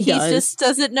 but He he does. just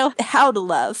doesn't know how to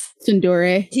love.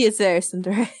 Tsundere. He is very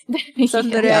tsundere. Yeah.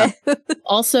 Tsundere.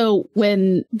 Also,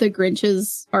 when the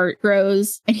Grinch's heart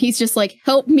grows and he's just like,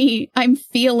 help me, I'm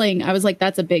feeling. I was like,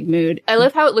 that's a big mood. I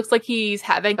love how it looks like he's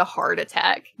having a heart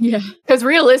attack. Yeah. Because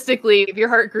realistically, if your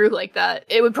heart grew like that,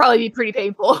 it would probably be pretty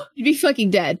painful. You'd be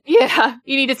fucking dead. Yeah,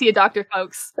 you need to see a doctor,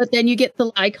 folks. But then you get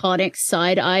the iconic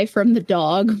side eye from the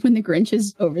dog when the Grinch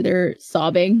is over there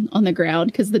sobbing on the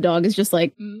ground because the dog is just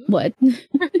like, what?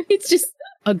 It's just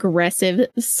aggressive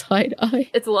side eye.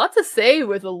 It's a lot to say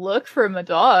with a look from a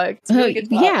dog. It's a really good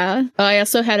job. Yeah. I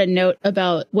also had a note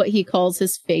about what he calls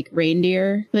his fake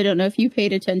reindeer. I don't know if you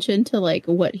paid attention to like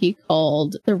what he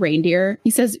called the reindeer. He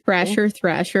says Crasher,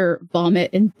 Thrasher, Vomit,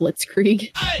 and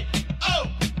Blitzkrieg. Hey,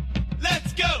 oh,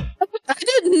 let's go. I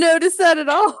didn't notice that at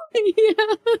all. Yeah.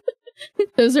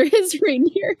 Those are his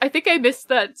reindeer. I think I missed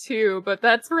that too, but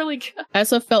that's really good. I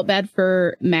also felt bad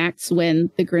for Max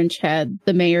when the Grinch had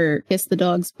the mayor kiss the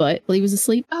dog's butt while he was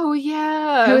asleep. Oh,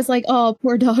 yeah. I was like, oh,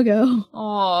 poor doggo.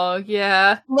 Oh,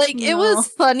 yeah. Like, it was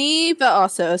funny, but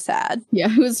also sad.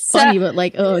 Yeah, it was funny, but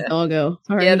like, oh, doggo.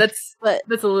 Sorry. Yeah, that's But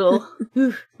a little...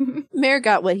 Mayor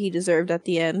got what he deserved at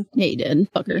the end. Yeah, he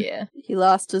did. Fucker. Yeah. He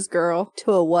lost his girl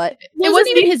to a what? It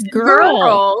wasn't even his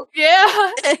girl.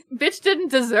 Yeah. Bitch didn't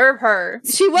deserve her.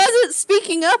 She wasn't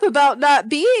speaking up about not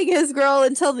being his girl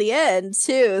until the end,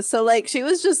 too. So, like, she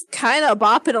was just kind of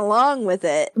bopping along with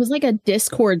it. It was like a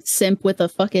Discord simp with a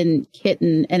fucking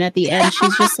kitten, and at the end,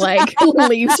 she's just like,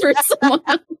 leaves for someone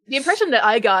else. The impression that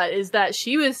I got is that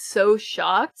she was so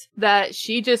shocked that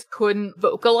she just couldn't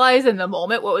vocalize in the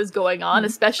moment what was going on,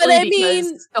 especially But I because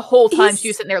mean, the whole time he's- she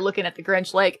was sitting there looking at the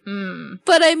Grinch like,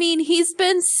 But I mean, he's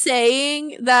been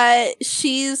saying that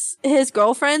she's his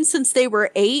girlfriend since they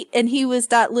were 8, and he was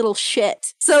that little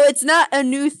shit. So it's not a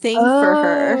new thing for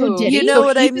her. Oh, did You he? know So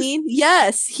what he I was- mean?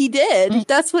 Yes, he did. Mm.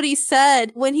 That's what he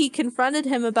said when he confronted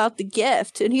him about the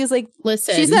gift. And he was like,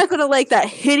 Listen. she's not going to like that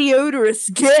hideous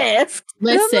gift. And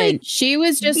I'm Listen, like, she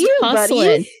was just "You, hustling.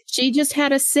 buddy." She just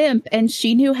had a simp and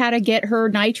she knew how to get her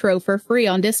nitro for free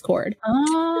on Discord.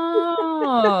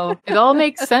 oh, it all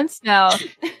makes sense now.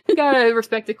 You gotta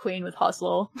respect a queen with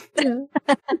hustle.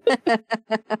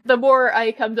 The more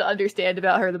I come to understand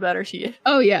about her, the better she is.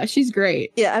 Oh yeah, she's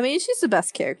great. Yeah, I mean, she's the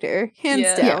best character, hands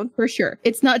Yeah. Yeah, down. for sure.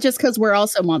 It's not just because we're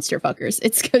also monster fuckers.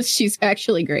 It's because she's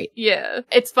actually great. Yeah.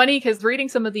 It's funny because reading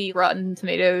some of the Rotten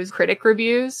Tomatoes critic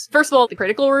reviews, first of all, the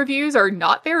critical reviews are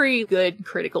not very good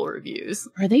critical reviews.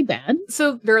 Are they bad?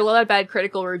 So there are a lot of bad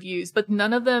critical reviews, but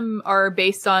none of them are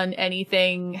based on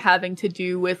anything having to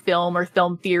do with film or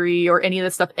film theory or any of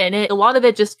this stuff in it. A lot of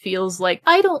it just feels like,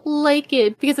 I don't like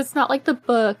it because it's not like the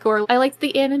book, or I liked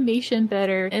the animation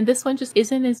better, and this one just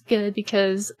isn't as good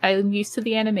because I'm used to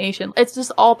the animation. It's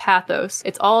just all pathos.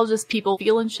 It's all just people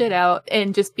feeling shit out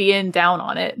and just being down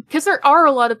on it. Because there are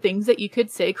a lot of things that you could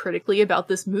say critically about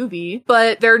this movie,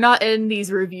 but they're not in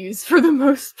these reviews for the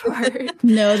most part.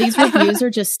 No, these reviews are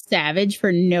just savage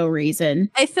for no reason.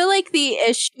 I feel like the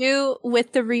issue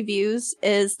with the reviews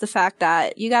is the fact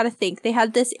that you gotta think they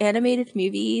had this animated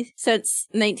movie since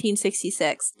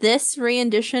 1966. This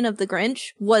rendition of The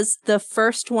Grinch was the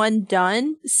first one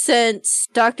done since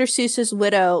Dr. Seuss's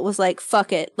widow was like,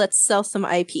 fuck it, let's sell some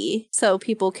IP so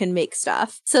people can make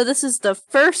stuff. So this is the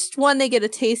first one they get a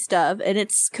taste of, and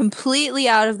it's completely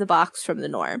out of the box from the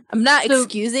norm. I'm not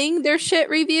excusing their shit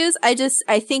reviews.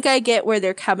 I think I get where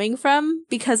they're coming from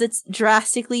because it's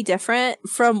drastically different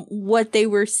from what they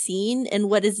were seeing and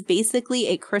what is basically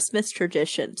a Christmas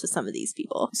tradition to some of these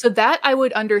people. So that I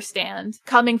would understand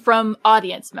coming from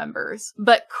audience members,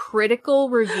 but critical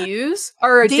reviews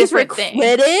are a different thing.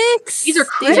 Critics? These are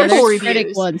critical reviews.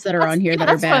 Critic ones that are on here that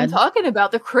are That's what I'm bad. talking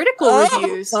about. The critical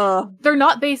reviews. They're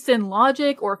not based in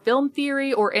logic or film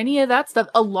theory or any of that stuff.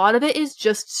 A lot of it is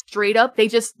just straight up, they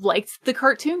just liked the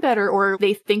cartoon better, or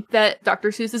they think that Dr.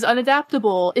 Seuss is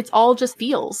unadaptable. It's all just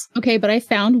feels. Okay, but I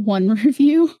found one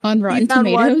review on Rotten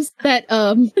Tomatoes that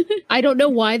I don't know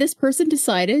why this person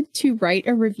decided to write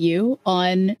a review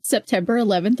on September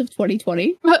 11th of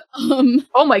 2020.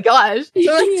 Oh my gosh.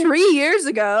 So like 3 years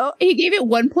ago. He gave it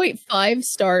 1.5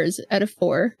 stars out of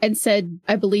 4 and said,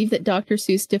 I believe that Dr.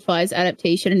 Seuss defies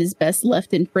adaptation and is best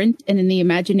left in print and in the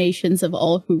imaginations of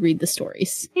all who read the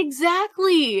stories.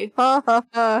 Exactly.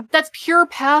 That's pure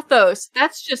pathos.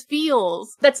 That's just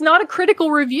feels. That's not a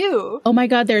critical review. Oh my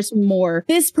god, there's more.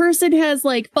 This person has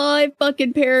like 5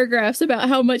 fucking paragraphs about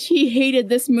how much he hated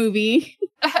this movie.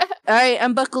 All right,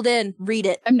 I'm buckled in. Read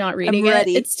it. I'm not reading I'm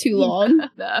ready. it. It's too long.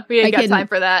 Nah, we ain't got time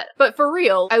for that. But for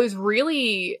real, I was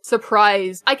really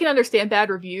surprised. I can understand bad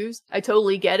reviews. I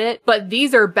totally get it. But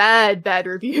these are bad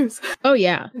reviews. Oh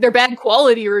yeah. They're bad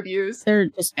quality reviews. They're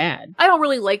just bad. I don't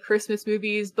really like Christmas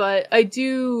movies, but I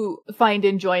do find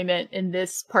enjoyment in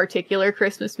this particular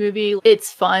Christmas movie.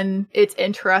 It's fun. It's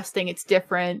interesting. It's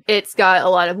different. It's got a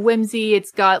lot of whimsy.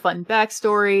 It's got fun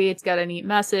backstory. It's got a neat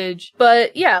message.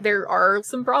 But yeah, there are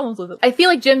some problems with it. I feel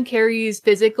like Jim Carrey's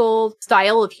physical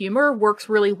style of humor works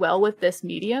really well with this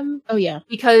medium. Oh yeah.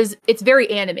 Because it's very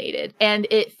animated and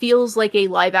it feels like a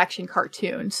live action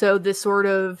cartoon. So this sort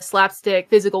of slapstick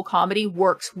physical comedy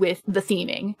works with the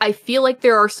theming. I feel like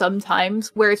there are some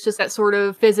times where it's just that sort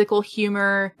of physical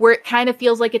humor where it kind of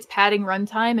feels like it's padding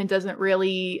runtime and doesn't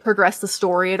really progress the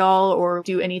story at all or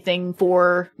do anything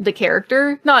for the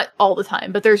character. Not all the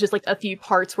time, but there's just like a few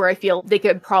parts where I feel they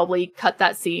could probably cut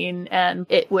that scene and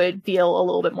it would feel a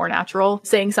little bit more natural.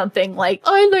 Saying something like,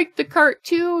 I like the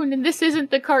cartoon and this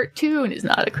isn't the cartoon is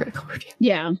not a critical review.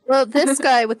 Yeah. Well, this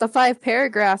guy with the 5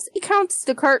 paragraphs, he counts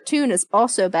the cartoon as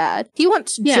also bad. He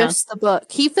wants just the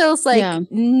book. He feels like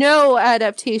no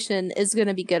adaptation is going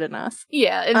to be good enough.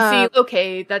 Yeah, and see,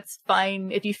 okay, that's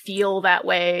fine if you feel that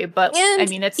way, but I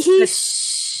mean,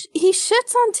 he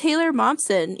shits on Taylor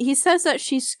Momsen. He says that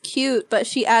she's cute, but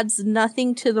she adds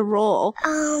nothing to the role.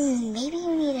 Maybe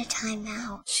you need a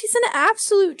timeout. She's an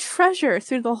absolute treasure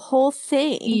through the whole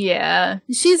thing. Yeah.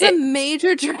 She's a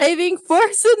major driving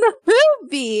force in the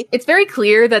movie. It's very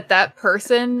clear that that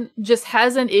person just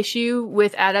has an issue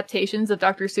with adaptations of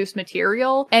Dr. Seuss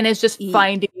material and is just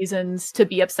finding reasons to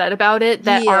be upset about it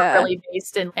that aren't really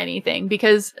based in anything,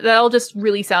 because that all just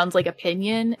really sounds like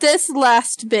opinion. This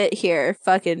last bit here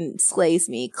fucking slays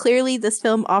me. Clearly, this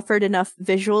film offered enough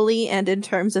visually and in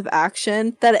terms of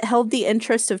action that it held the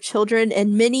interest of children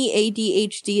and many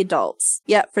ADHD adults.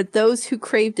 Yet, for those who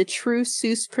craved a true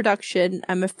Seuss production,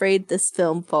 I'm afraid this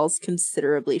film falls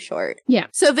considerably short. Yeah.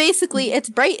 So basically, it's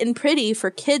bright and pretty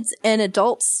for kids and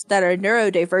adults that are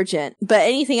neurodivergent, but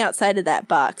anything outside of that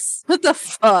box, what the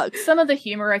fuck? Some of the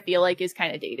humor I feel like is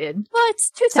kind of dated. Well,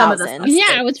 it's Some of the 2000. stuff.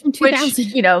 Yeah, it was from 2000.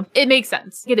 Which, you know, it makes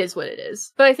sense. It is what it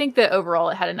is. But I think that overall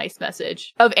it had a nice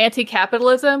message of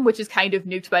anti-capitalism, which is kind of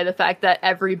nuked by the fact that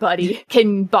everybody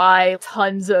can buy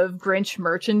tons of Grinch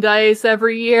merchandise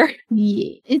every year.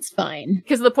 Yeah, it's fine.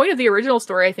 Because the point of the original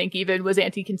story, I think, even was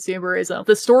anti-consumerism.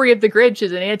 The story of the Grinch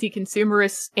is an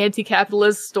anti-consumerist,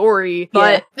 anti-capitalist story,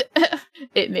 but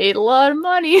it made a lot of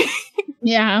money.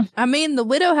 Yeah. I mean, the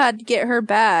widow had to get her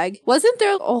bag. Wasn't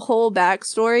there a whole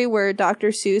backstory where Dr.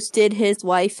 Seuss did his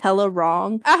wife hella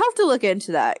wrong? I'll have to look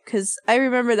into that because I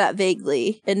remember that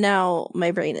vaguely, and now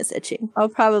my brain is itching. I'll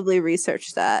probably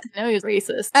research that. No, he was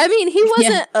racist. I mean, he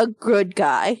wasn't a good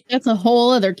guy. That's a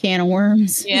whole other can of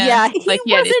worms. Yeah, he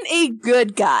wasn't a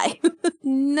good guy.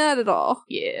 Not at all.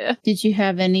 Yeah. Did you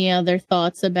have any other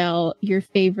thoughts about your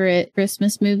favorite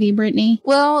Christmas movie, Brittany?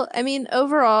 Well, I mean,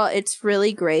 overall, it's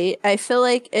really great. I feel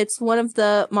like it's one of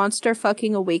the monster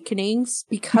fucking awakenings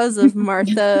because of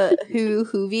Martha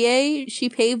Whovier. She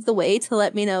paved the way to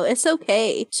let me know it's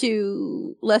okay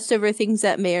to leftover things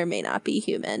that may or may not be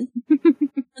human.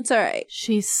 It's alright.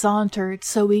 She sauntered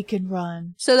so we can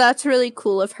run. So that's really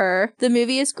cool of her. The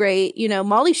movie is great. You know,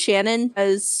 Molly Shannon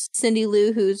as Cindy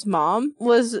Lou Who's mom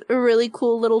was a really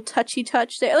cool little touchy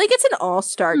touch there. Like, it's an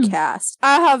all-star cast.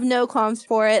 I have no qualms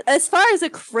for it. As far as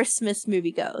a Christmas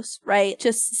movie goes, right?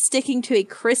 Just sticking to a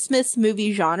Christmas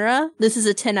movie genre, this is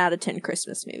a 10 out of 10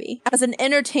 Christmas movie. As an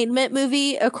entertainment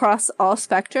movie across all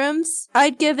spectrums,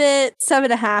 I'd give it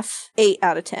 7.5, 8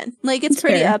 out of 10. Like, it's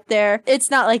pretty fair. up there.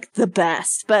 It's not like the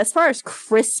best, but as far as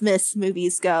Christmas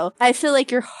movies go, I feel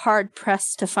like you're hard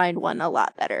pressed to find one a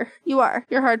lot better. You are.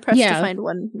 You're hard pressed to find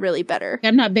one really better.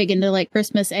 I'm not big into like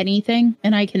Christmas anything,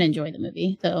 and I can enjoy the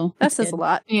movie. So That says a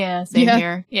lot. Yeah, same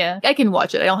here. Yeah. I can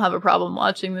watch it. I don't have a problem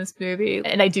watching this movie.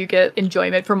 And I do get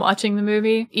enjoyment from watching the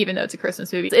movie, even though it's a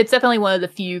Christmas movie. It's definitely one of the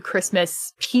few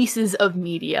Christmas pieces of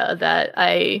media that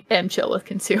I am chill with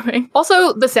consuming.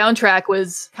 Also, the soundtrack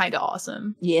was kind of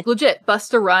awesome. Yeah. Legit.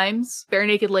 Busta Rhymes, Bare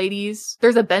Naked Ladies.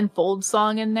 There's a Ben Folds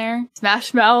song in there.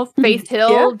 Smash Mouth, Faith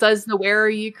Hill does the Where Are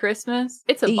You Christmas.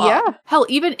 It's a bop. Yeah. Hell,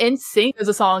 even NSYNC has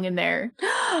a song in there.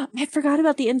 I forgot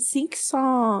about the NSYNC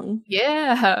song.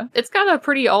 Yeah. It's got a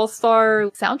pretty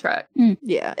all-star soundtrack.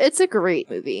 Yeah, it's a great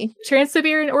movie.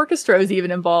 Trans-Siberian Orchestra is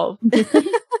even involved.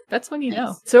 That's when you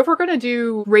know. So if we're going to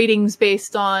do ratings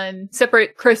based on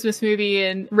separate Christmas movie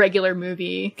and regular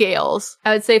movie scales,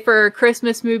 I would say for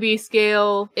Christmas movie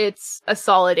scale, it's a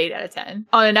solid 8 out of 10.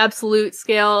 On an absolute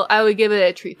scale, I would give it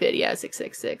a true fit. Yeah,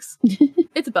 666.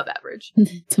 It's above average.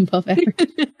 it's above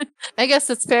average. I guess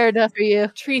it's fair enough for you.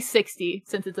 Tree 60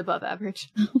 since it's above average.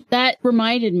 That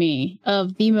reminded me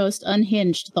of the most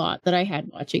unhinged thought that I had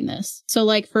watching this. So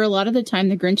like for a lot of the time,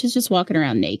 the Grinch is just walking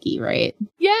around naked, right?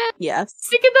 Yeah. Yes.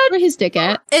 Think of that. Where his dick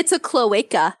at? It's a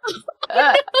cloaca.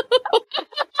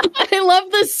 I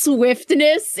love the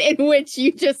swiftness in which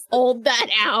you just hold that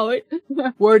out.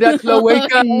 Where that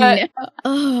cloaca no.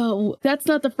 Oh, that's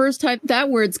not the first time that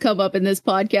word's come up in this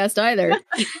podcast either.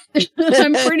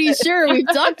 I'm pretty sure we've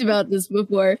talked about this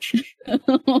before.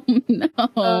 Oh,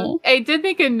 no. I did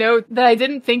make a note that I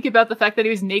didn't think about the fact that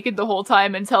he was naked the whole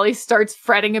time until he starts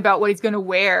fretting about what he's going to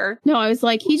wear. No, I was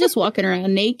like, he's just walking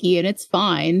around naked and it's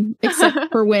fine.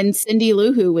 Except for when Cindy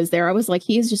Lou Who was there, I was like,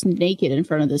 he is just naked in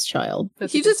front of this child.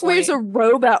 That's He a good just wears a point.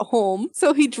 robe at home,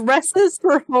 so he dresses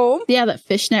for home. Yeah, that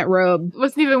fishnet robe.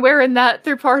 Wasn't even wearing that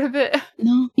through part of it.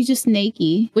 No, he's just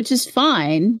naked, which is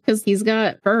fine because he's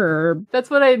got fur. That's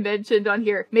what I mentioned on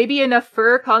here. Maybe enough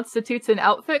fur constitutes an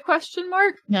outfit, question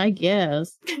mark? I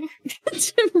guess.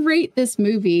 To rate this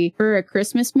movie for a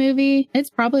Christmas movie, it's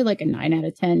probably like a 9 out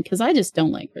of 10 because I just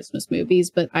don't like Christmas movies,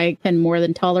 but I can more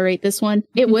than tolerate this one.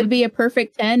 It would be a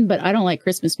perfect 10, but I don't like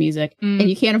Christmas music. And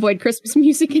you can't avoid Christmas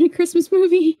music in a Christmas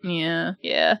movie.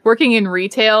 Yeah. Working in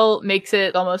retail makes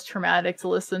it almost traumatic to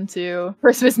listen to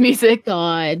Christmas music.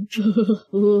 God.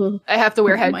 I have to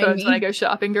wear Don't mind headphones when me. I go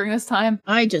shopping during this time.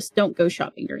 I just don't go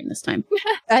shopping during this time.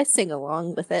 I sing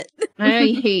along with it.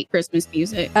 I hate Christmas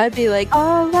music. I'd be like,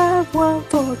 all I want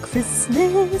for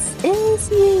Christmas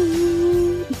is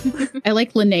you. I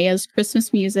like Linnea's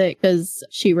Christmas music because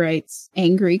she writes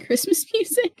angry Christmas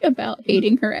music about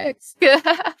hating her ex. Yeah.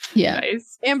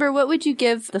 Nice. Amber, what would you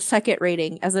give the second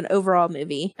rating as an overall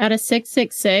movie? Out of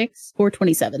 666,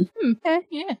 427.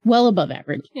 Yeah. Well above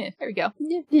average. Yeah. There we go.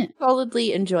 Yeah.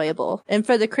 Solidly enjoyable. And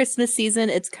for the Christmas season,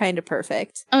 it's kind of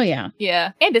perfect. Oh, yeah.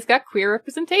 Yeah. And it's got queer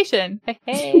representation.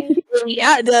 Hey.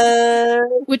 Yeah, it does.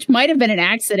 Which might have been an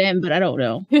accident, but I don't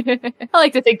know. I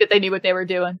like to think that they knew what they were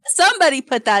doing. Somebody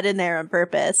put that in there on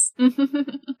purpose.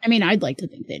 I mean, I'd like to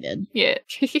think they did. Yeah.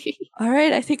 All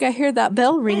right, I think I hear that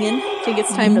bell ringing. I think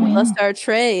it's time to bust our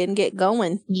tray and get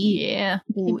going. Yeah.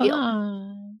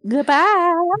 Bye.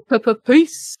 Goodbye.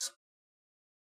 Peace.